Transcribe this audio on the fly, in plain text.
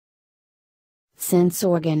sense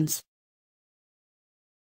organs.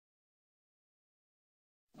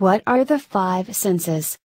 What are the 5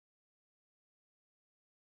 senses?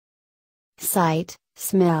 Sight,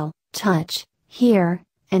 smell, touch, hear,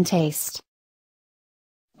 and taste.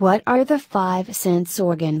 What are the 5 sense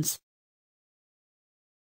organs?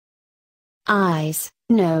 Eyes,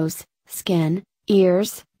 nose, skin,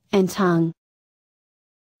 ears, and tongue.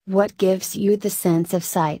 What gives you the sense of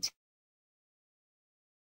sight?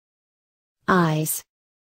 Eyes.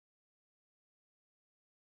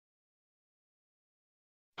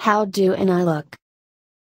 How do an eye look?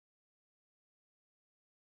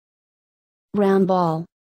 Round ball.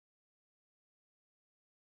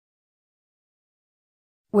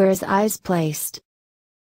 Where's eyes placed?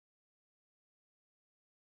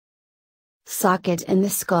 Socket in the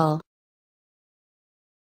skull.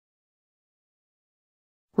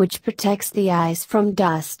 Which protects the eyes from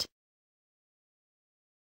dust?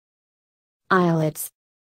 Eyelids.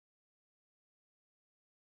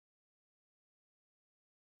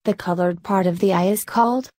 The colored part of the eye is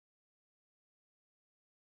called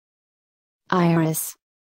iris.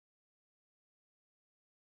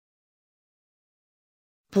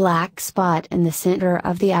 Black spot in the center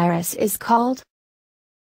of the iris is called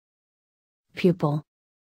pupil.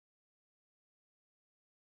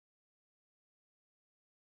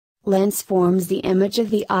 Lens forms the image of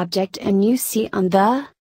the object and you see on the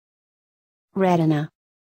retina.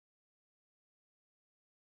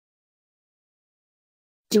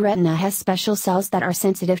 The retina has special cells that are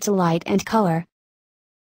sensitive to light and color.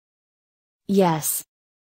 Yes.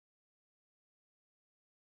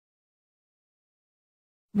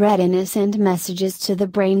 Retina sends messages to the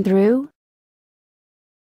brain through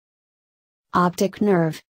optic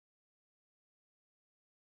nerve.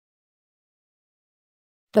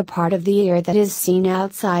 The part of the ear that is seen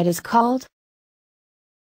outside is called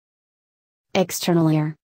external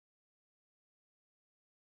ear.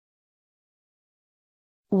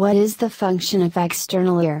 What is the function of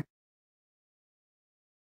external ear?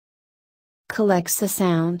 Collects the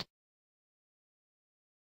sound.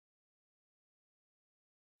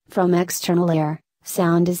 From external ear,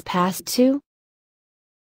 sound is passed to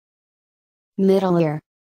middle ear.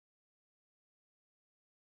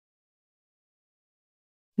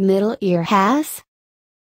 Middle ear has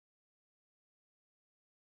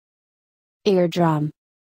eardrum.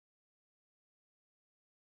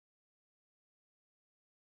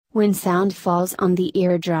 When sound falls on the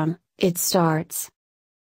eardrum, it starts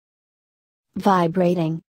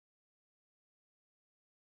vibrating.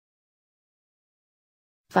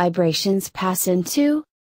 Vibrations pass into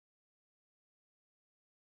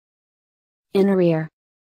inner ear.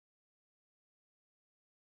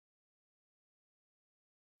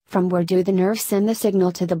 From where do the nerves send the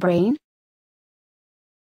signal to the brain?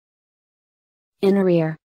 Inner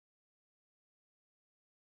ear.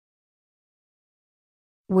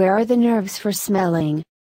 Where are the nerves for smelling?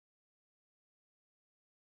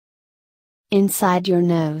 Inside your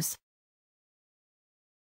nose.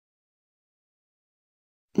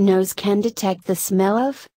 Nose can detect the smell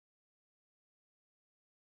of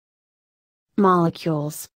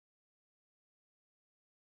molecules.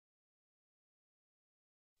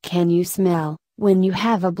 Can you smell when you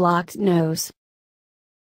have a blocked nose?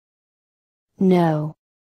 No.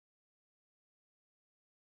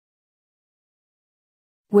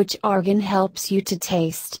 Which organ helps you to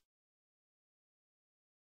taste?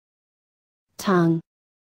 Tongue.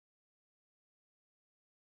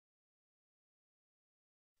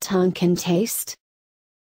 Tongue can taste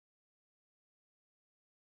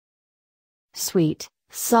sweet,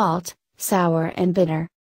 salt, sour and bitter.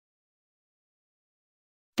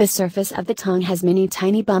 The surface of the tongue has many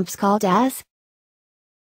tiny bumps called as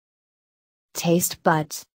taste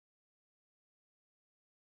buds,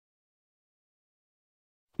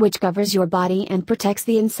 which covers your body and protects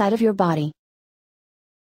the inside of your body.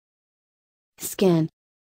 Skin.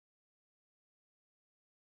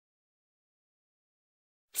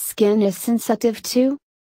 Skin is sensitive to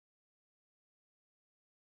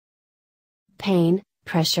pain,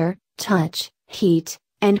 pressure, touch, heat,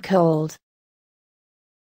 and cold.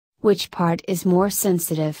 Which part is more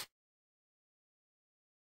sensitive?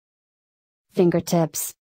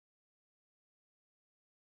 Fingertips.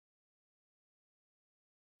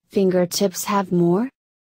 Fingertips have more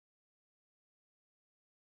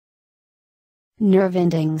nerve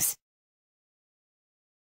endings.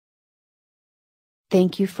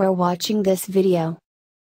 Thank you for watching this video.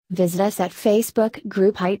 Visit us at Facebook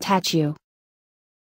group Iteach.